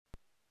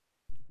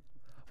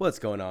What's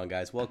going on,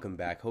 guys? Welcome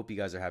back. Hope you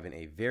guys are having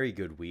a very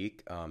good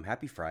week.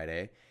 Happy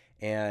Friday.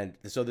 And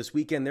so this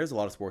weekend, there's a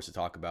lot of sports to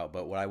talk about,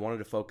 but what I wanted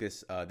to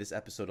focus this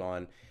episode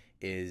on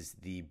is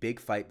the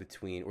big fight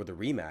between, or the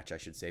rematch, I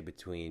should say,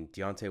 between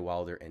Deontay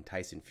Wilder and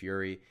Tyson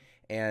Fury.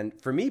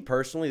 And for me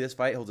personally, this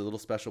fight holds a little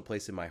special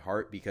place in my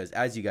heart because,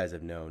 as you guys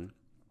have known,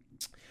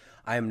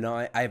 I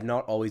have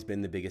not always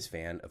been the biggest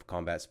fan of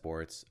combat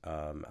sports.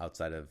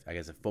 Outside of, I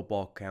guess, if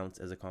football counts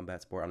as a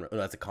combat sport. No,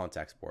 that's a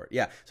contact sport.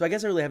 Yeah. So I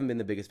guess I really haven't been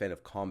the biggest fan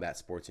of combat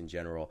sports in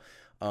general.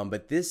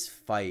 But this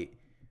fight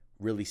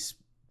really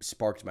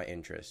sparked my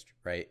interest,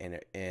 right?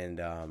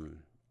 And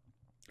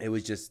it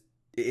was just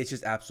it's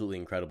just absolutely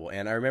incredible.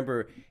 And I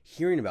remember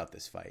hearing about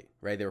this fight,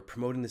 right? They were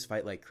promoting this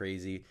fight like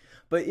crazy.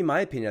 But in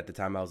my opinion at the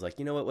time, I was like,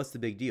 you know what? What's the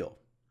big deal?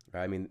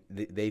 Right? I mean,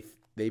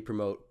 they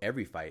promote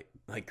every fight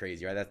like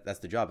crazy, right? That's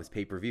the job. It's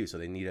pay-per-view, so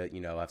they need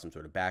to, have some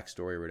sort of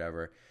backstory or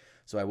whatever.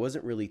 So I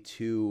wasn't really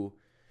too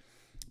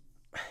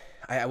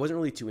I wasn't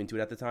really too into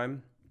it at the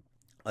time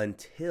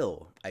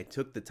until I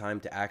took the time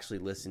to actually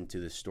listen to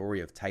the story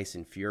of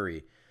Tyson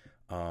Fury.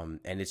 And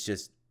it's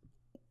just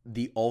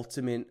the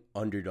ultimate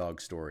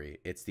underdog story.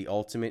 It's the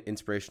ultimate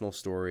inspirational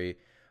story.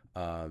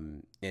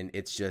 And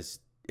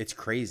it's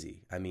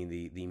crazy. I mean,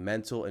 the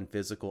mental and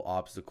physical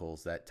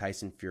obstacles that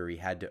Tyson Fury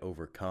had to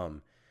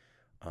overcome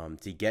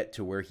to get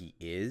to where he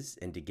is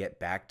and to get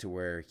back to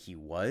where he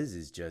was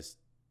is just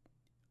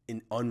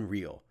an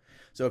unreal.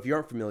 So if you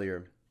aren't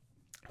familiar,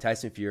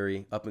 Tyson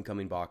Fury, up and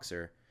coming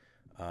boxer,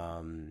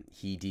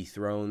 he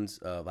dethrones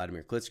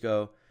Vladimir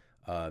Klitschko,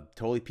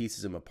 totally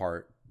pieces him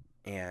apart,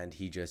 and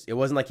it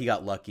wasn't like he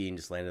got lucky and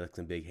just landed like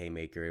some big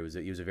haymaker. He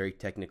was a very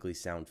technically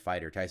sound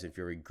fighter. Tyson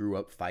Fury grew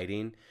up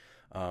fighting.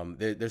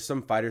 There's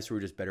some fighters who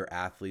are just better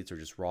athletes or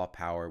just raw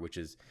power, which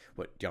is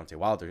what Deontay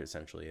Wilder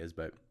essentially is,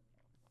 but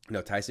no,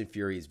 Tyson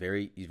Fury is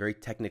he's very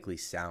technically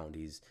sound.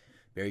 He's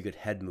very good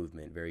head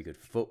movement, very good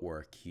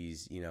footwork. He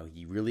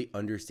really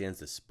understands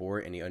the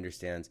sport and he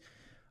understands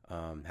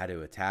how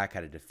to attack,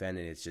 how to defend,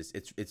 and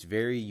it's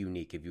very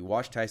unique. If you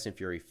watch Tyson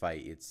Fury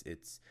fight,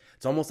 it's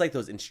almost like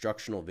those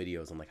instructional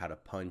videos on like how to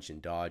punch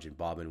and dodge and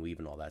bob and weave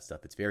and all that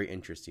stuff. It's very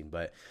interesting.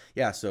 But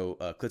yeah, so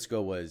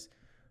Klitschko was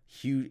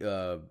huge,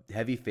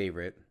 heavy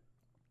favorite,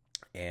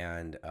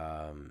 and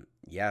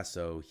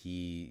so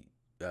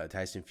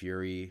Tyson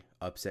Fury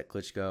upset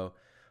Klitschko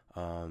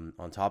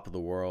on top of the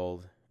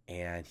world,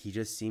 and he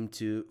just seemed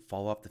to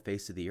fall off the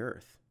face of the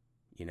earth,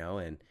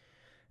 and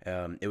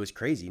it was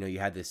crazy. You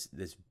had this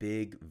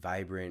big,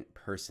 vibrant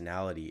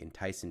personality in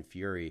Tyson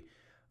Fury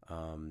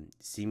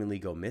seemingly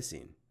go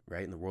missing,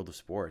 right, in the world of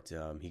sport.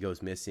 He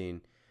goes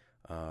missing,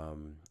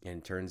 and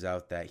it turns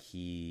out that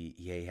he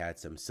had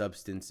some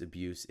substance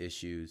abuse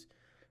issues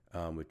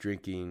with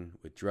drinking,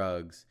 with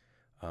drugs.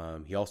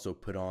 He also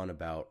put on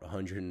about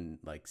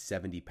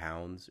 170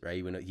 pounds, right?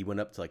 He went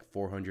up to like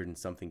 400 and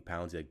something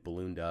pounds. He like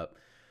ballooned up,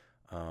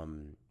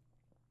 and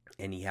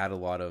he had a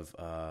lot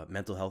of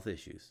mental health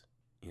issues.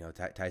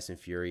 Tyson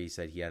Fury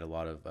said he had a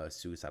lot of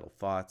suicidal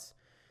thoughts,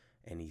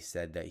 and he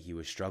said that he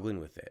was struggling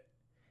with it.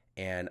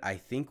 And I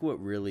think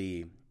what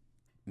really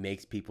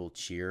makes people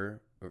cheer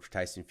for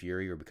Tyson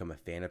Fury or become a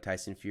fan of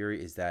Tyson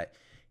Fury is that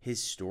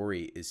his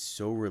story is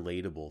so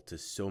relatable to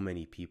so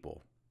many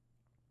people.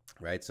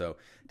 Right, so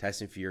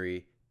Tyson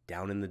Fury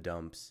down in the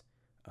dumps,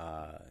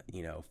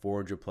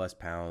 400 plus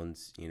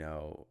pounds,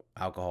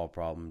 alcohol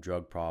problem,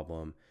 drug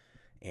problem,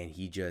 and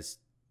he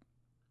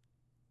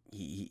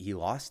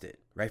lost it,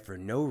 right, for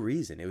no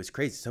reason. It was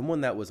crazy.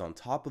 Someone that was on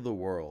top of the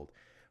world,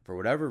 for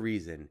whatever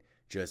reason,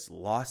 just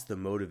lost the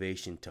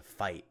motivation to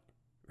fight,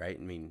 right?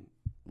 I mean,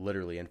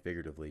 literally and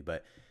figuratively,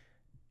 but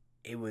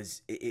it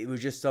was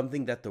just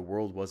something that the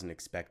world wasn't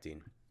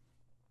expecting.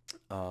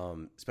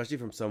 Especially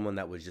from someone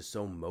that was just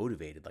so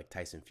motivated like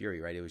Tyson Fury,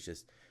 right?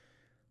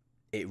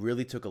 It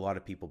really took a lot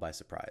of people by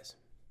surprise.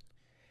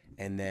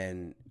 And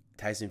then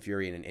Tyson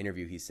Fury, in an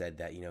interview, he said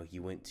that, he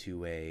went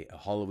to a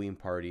Halloween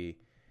party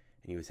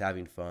and he was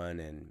having fun,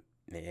 and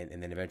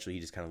then eventually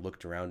he just kind of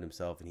looked around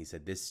himself and he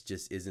said, this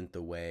just isn't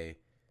the way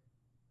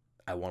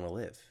I want to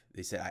live.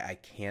 They said, I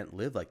can't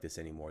live like this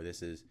anymore.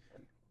 This is,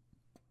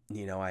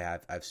 I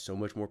have so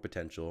much more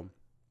potential.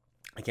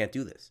 I can't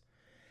do this.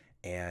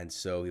 And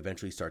so he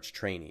eventually starts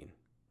training,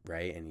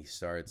 right? And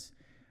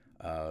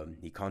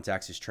he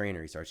contacts his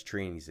trainer. He starts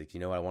training. He's like,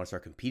 I want to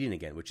start competing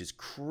again, which is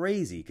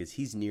crazy because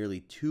he's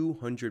nearly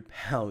 200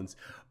 pounds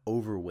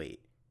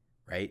overweight,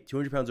 right?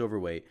 200 pounds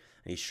overweight.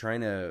 And he's trying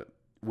to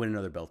win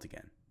another belt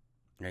again,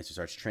 right? So he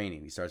starts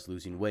training. He starts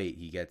losing weight.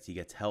 He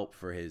gets help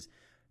for his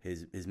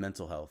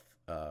mental health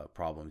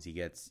problems. He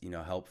gets,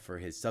 help for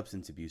his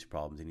substance abuse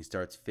problems, and he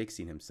starts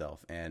fixing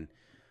himself. And,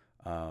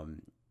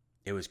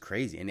 it was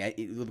crazy. And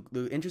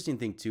the interesting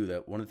thing too,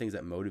 that one of the things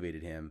that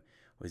motivated him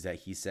was that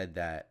he said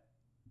that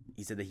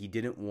he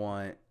didn't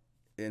want,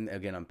 and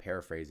again, I'm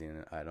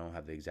paraphrasing, I don't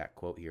have the exact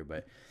quote here,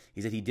 but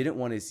he said he didn't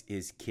want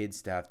his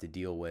kids to have to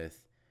deal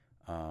with,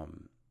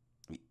 I'm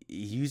trying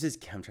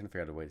to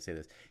figure out a way to say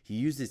this. He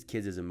used his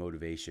kids as a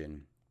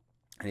motivation.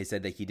 And he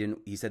said that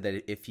he said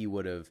that if he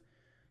would have,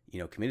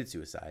 committed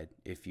suicide,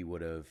 if he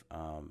would have,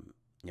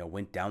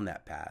 went down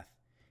that path.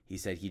 He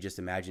said he just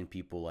imagined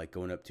people like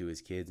going up to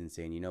his kids and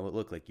saying, you know what,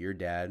 look, like your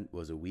dad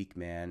was a weak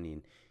man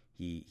and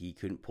he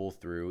couldn't pull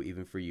through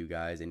even for you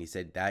guys. And he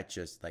said that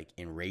just like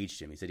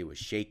enraged him. He said he was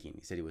shaking.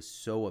 He said he was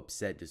so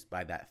upset just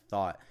by that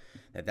thought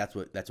that's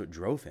what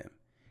drove him.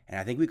 And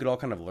I think we could all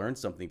kind of learn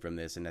something from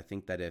this. And I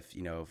think that if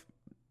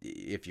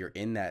you're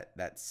in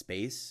that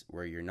space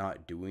where you're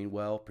not doing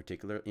well,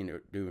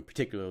 doing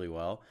particularly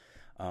well,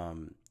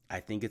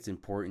 I think it's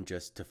important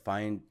just to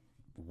find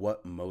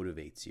what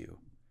motivates you,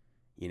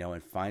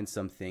 and find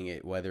something,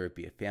 whether it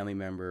be a family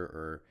member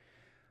or,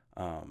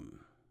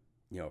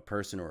 a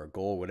person or a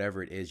goal,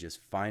 whatever it is,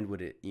 just find what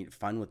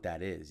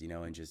that is,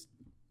 and just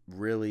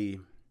really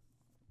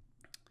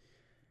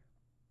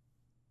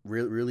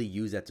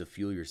use that to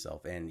fuel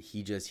yourself. And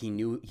he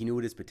knew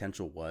what his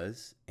potential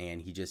was, and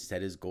he just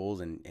set his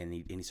goals and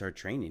he started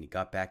training. He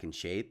got back in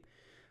shape.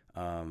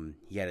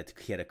 He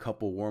had a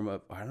couple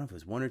warm-up, I don't know if it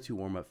was one or two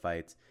warm-up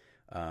fights,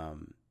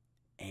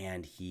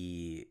 and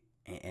he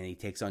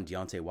takes on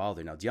Deontay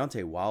Wilder. Now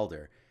Deontay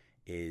Wilder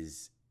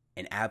is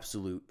an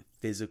absolute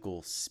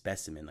physical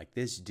specimen. Like,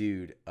 this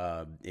dude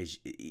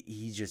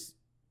he's just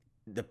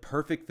the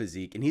perfect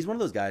physique, and he's one of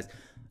those guys,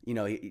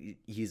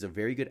 he's a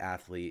very good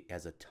athlete,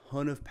 has a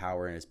ton of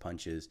power in his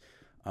punches.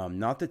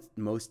 Not the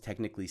most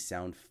technically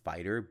sound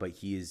fighter, but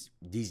he's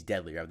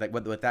deadly, right? Like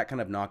with that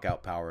kind of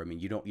knockout power, I mean,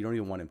 you don't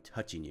even want him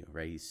touching you,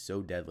 right? He's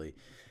so deadly.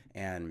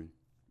 And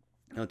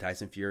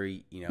Tyson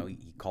Fury,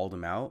 he called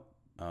him out.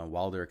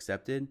 Wilder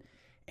accepted,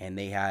 and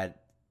they had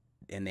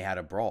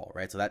a brawl,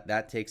 right? So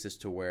that takes us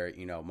to where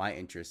my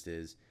interest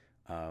is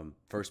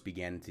first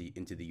began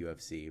into the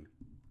UFC.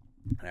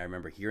 And I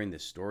remember hearing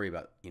this story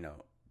about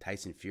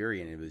Tyson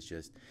Fury, and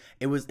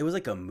it was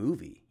like a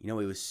movie. It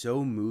was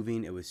so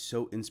moving, it was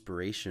so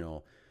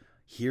inspirational.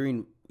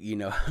 Hearing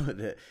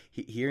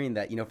hearing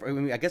that,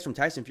 I guess from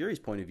Tyson Fury's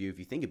point of view, if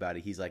you think about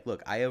it, he's like,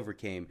 look, I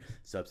overcame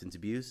substance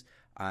abuse,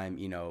 I'm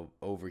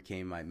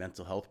overcame my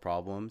mental health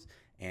problems,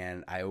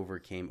 and I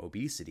overcame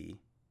obesity,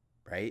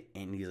 right?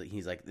 And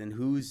he's like, then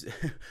who's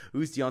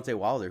Deontay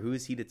Wilder? Who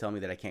is he to tell me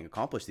that I can't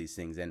accomplish these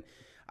things? And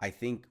I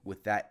think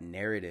with that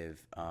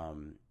narrative,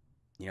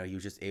 he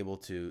was just able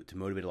to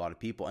motivate a lot of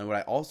people. And what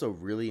I also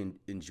really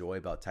enjoy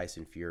about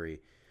Tyson Fury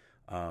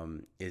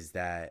is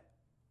that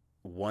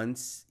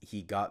once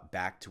he got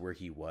back to where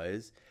he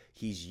was,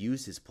 he's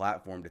used his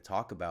platform to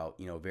talk about,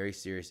 very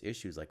serious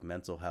issues like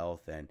mental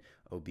health and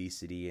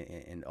obesity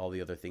and all the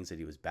other things that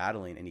he was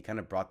battling. And he kind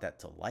of brought that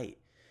to light,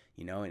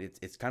 and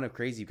it's kind of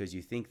crazy because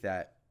you think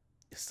that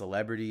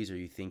celebrities, or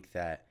you think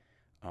that,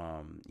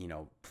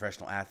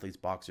 professional athletes,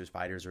 boxers,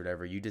 fighters, or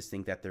whatever, you just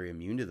think that they're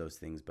immune to those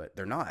things, but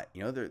they're not.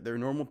 They're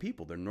normal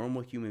people. They're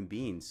normal human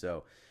beings.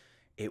 So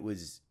it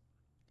was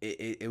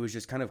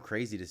just kind of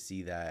crazy to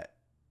see that,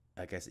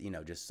 like I said,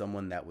 just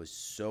someone that was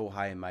so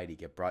high and mighty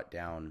get brought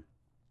down.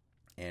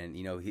 And,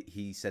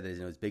 he said that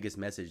his biggest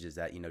message is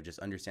that, just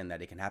understand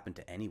that it can happen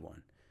to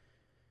anyone.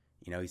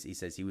 He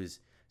says he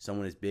was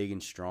someone as big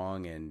and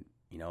strong and,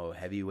 a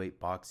heavyweight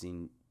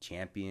boxing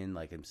champion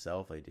like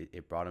himself. Like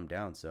it brought him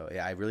down. So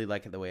yeah, I really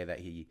like the way that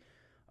he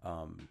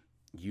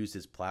used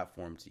his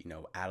platform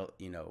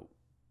to,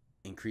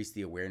 increase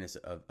the awareness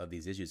of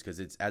these issues, because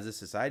it's, as a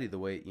society, the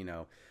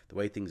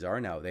way things are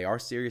now, they are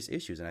serious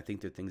issues, and I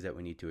think they're things that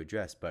we need to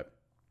address. But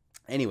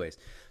anyways,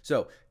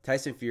 so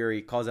Tyson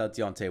Fury calls out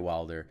Deontay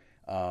Wilder.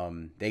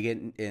 They get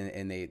in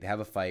and they have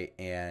a fight,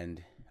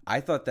 and I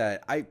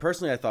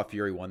thought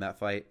Fury won that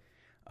fight.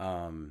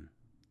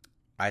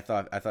 I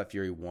thought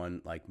Fury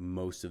won like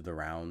most of the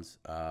rounds,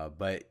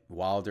 but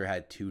Wilder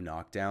had two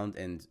knockdowns,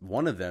 and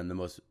one of them, the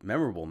most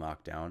memorable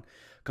knockdown,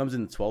 comes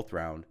in the 12th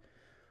round.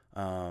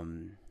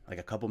 Like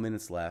a couple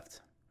minutes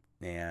left,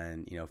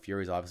 and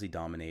Fury's obviously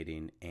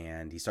dominating,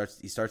 and he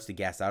starts to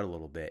gas out a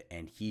little bit,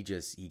 and he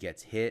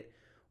gets hit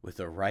with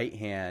the right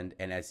hand,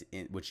 and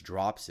which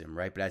drops him,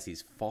 right? But as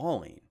he's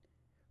falling,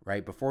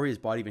 right before his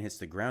body even hits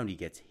the ground, he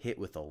gets hit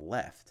with a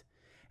left.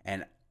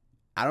 And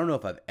I don't know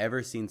if I've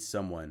ever seen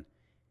someone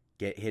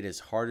get hit as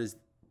hard as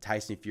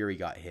Tyson Fury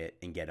got hit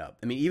and get up.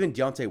 I mean, even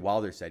Deontay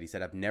Wilder said,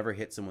 I've never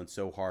hit someone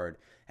so hard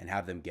and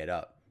have them get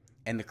up.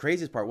 And the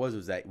craziest part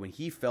was that when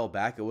he fell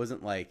back, it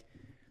wasn't like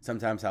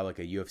sometimes how like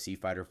a UFC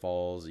fighter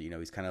falls,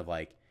 he's kind of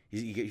like,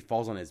 he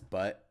falls on his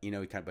butt,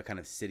 kind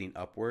of sitting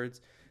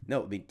upwards.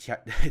 No, I mean,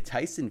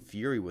 Tyson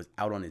Fury was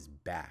out on his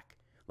back,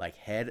 like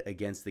head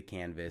against the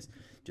canvas,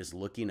 just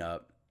looking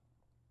up.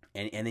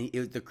 And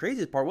the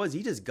craziest part was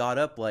he just got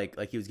up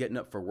like he was getting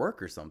up for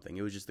work or something.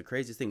 It was just the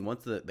craziest thing.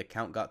 Once the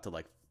count got to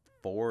like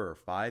 4 or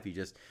 5,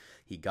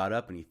 he got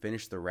up and he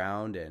finished the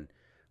round, and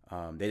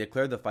they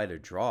declared the fight a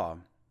draw.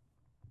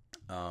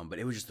 But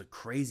it was just the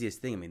craziest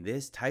thing. I mean,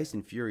 this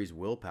Tyson Fury's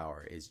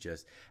willpower is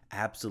just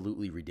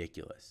absolutely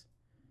ridiculous.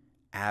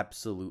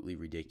 Absolutely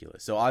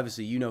ridiculous. So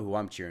obviously, who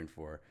I'm cheering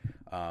for.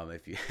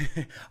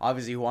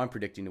 Obviously who I'm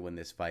predicting to win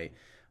this fight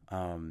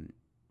for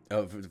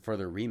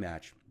the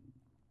rematch.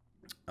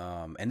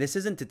 And this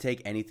isn't to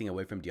take anything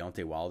away from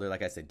Deontay Wilder.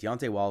 Like I said,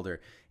 Deontay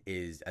Wilder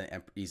he's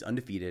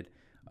undefeated.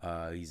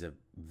 He's a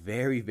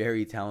very,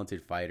 very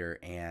talented fighter,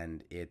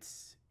 and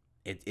it's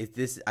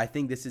this. I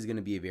think this is going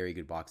to be a very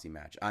good boxing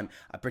match. I'm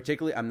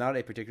not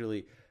a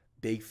particularly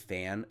big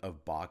fan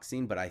of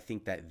boxing, but I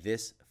think that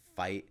this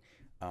fight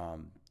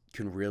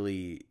can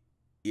really.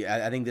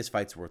 Yeah, I think this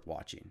fight's worth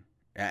watching.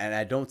 And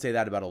I don't say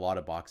that about a lot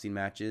of boxing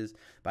matches,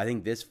 but I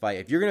think this fight,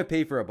 if you're going to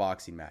pay for a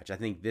boxing match, I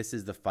think this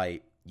is the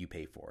fight you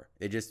pay for.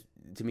 It just,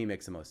 to me,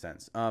 makes the most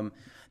sense.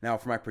 Now,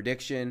 for my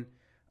prediction,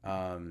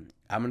 I'm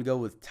going to go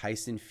with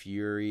Tyson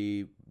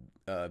Fury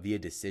via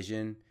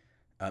decision.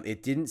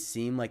 It didn't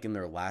seem like in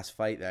their last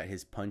fight that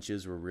his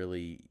punches were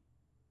really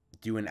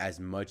doing as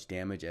much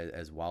damage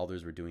as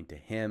Wilder's were doing to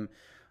him.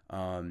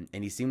 And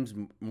he seems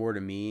more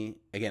to me,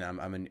 again,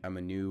 I'm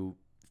a new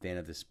fan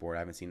of this sport. I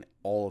haven't seen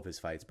all of his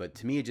fights, but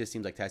to me, it just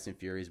seems like Tyson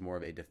Fury is more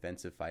of a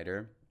defensive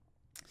fighter.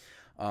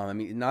 I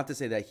mean, not to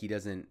say that he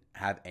doesn't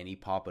have any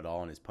pop at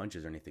all in his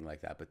punches or anything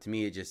like that, but to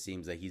me, it just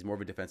seems like he's more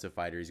of a defensive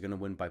fighter. He's going to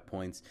win by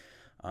points.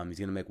 He's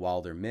going to make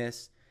Wilder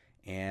miss.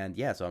 And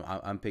yeah, so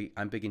I'm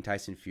picking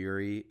Tyson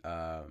Fury.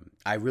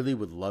 I really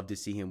would love to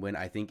see him win.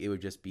 I think it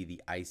would just be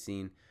the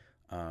icing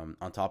on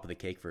top of the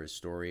cake for his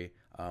story.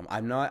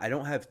 I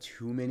don't have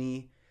too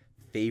many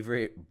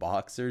favorite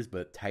boxers,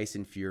 but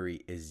Tyson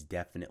Fury is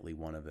definitely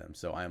one of them.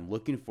 So I'm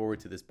looking forward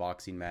to this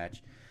boxing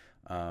match.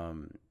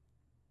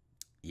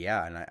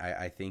 Yeah, and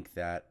I think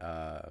that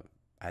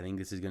I think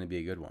this is going to be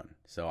a good one.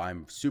 So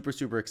I'm super,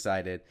 super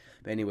excited.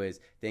 But anyways,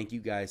 thank you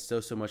guys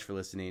so much for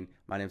listening.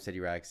 My name is Teddy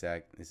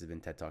Ragsack. This has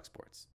been TED Talk Sports.